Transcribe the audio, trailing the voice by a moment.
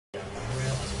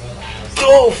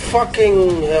Oh,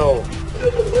 fucking hell.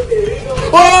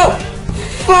 Oh!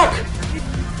 Fuck!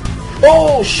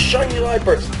 Oh, shiny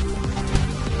Liepard.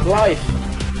 Life.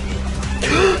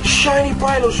 Shiny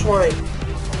Piloswine.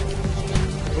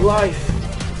 Life.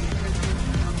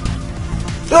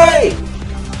 Hey!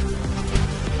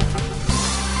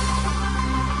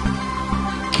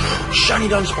 Shiny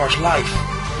Dunsparce. Life.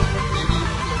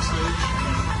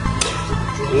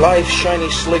 Life shiny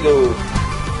Sliggoo.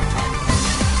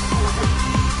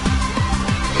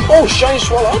 Oh, shiny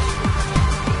Swallow.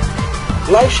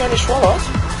 Life shiny Swallow.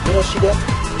 Did I see that?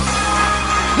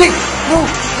 Nick! No!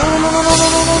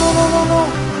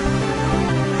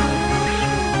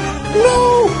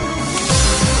 No!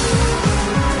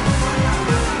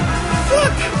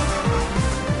 Fuck!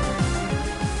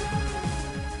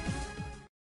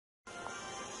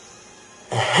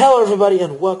 Hello everybody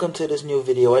and welcome to this new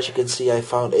video. As you can see, I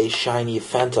found a shiny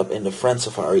Phantump in the Friend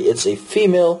Safari. It's a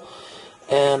female,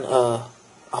 and I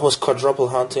was quadruple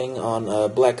hunting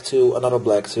on Black 2, another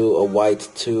Black 2, a White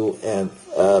 2, and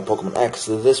Pokemon X,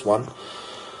 this one.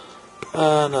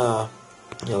 And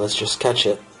yeah, let's just catch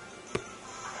it.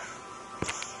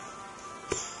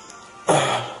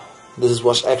 This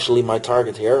was actually my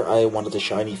target here. I wanted a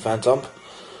shiny Phantump.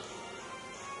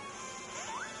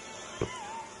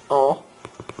 Oh.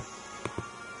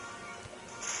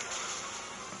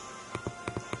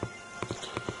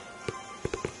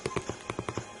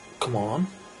 Come on.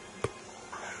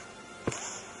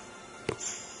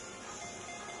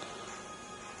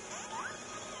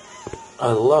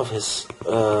 I love his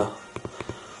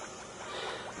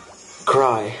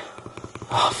cry.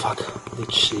 Oh fuck,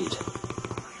 leech seed.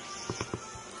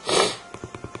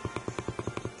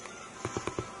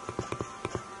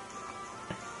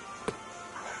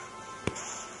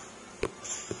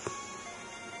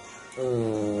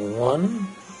 One,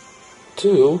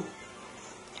 two,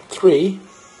 three.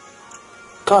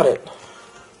 Caught it.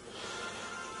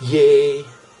 Yay.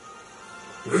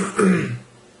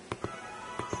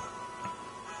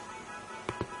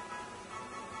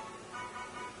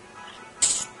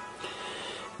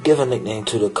 Give a nickname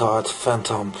to the card,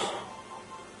 Phantump.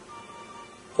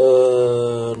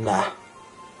 Nah.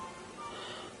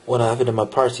 Well, I have it in my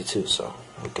party too, so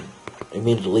we can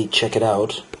immediately check it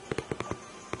out.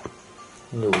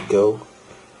 Here we go.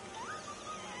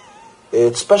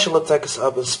 Its special attack is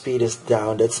up and speed is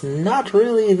down. That's not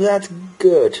really that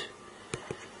good.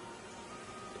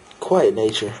 Quiet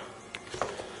nature.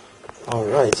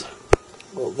 Alright.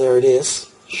 Well, there it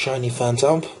is. Shiny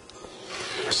Phantump.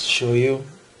 Just to show you.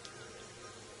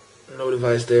 No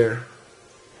device there.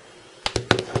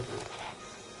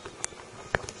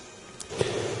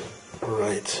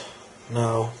 Alright.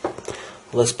 Now,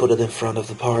 let's put it in front of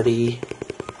the party.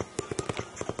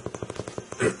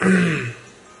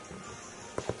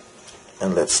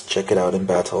 And let's check it out in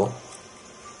battle.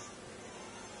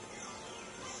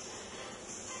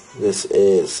 This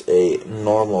is a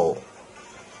normal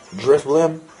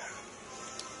Drifblim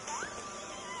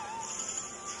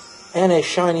and a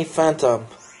shiny Phantump.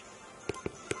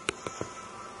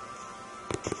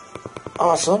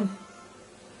 Awesome.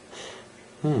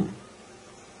 Let's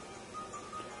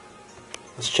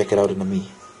check it out in the me.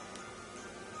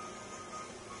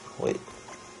 Wait.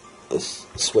 Let's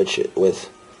switch it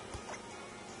with...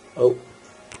 Oh.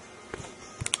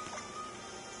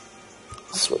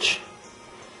 Switch.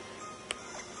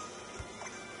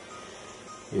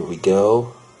 Here we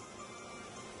go.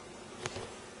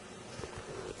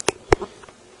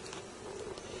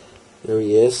 There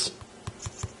he is.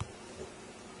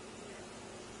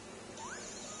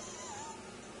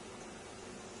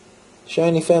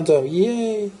 Shiny Phantump,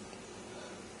 yay!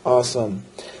 Awesome.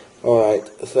 Alright,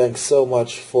 thanks so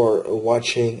much for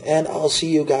watching, and I'll see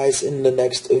you guys in the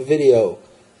next video.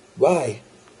 Bye!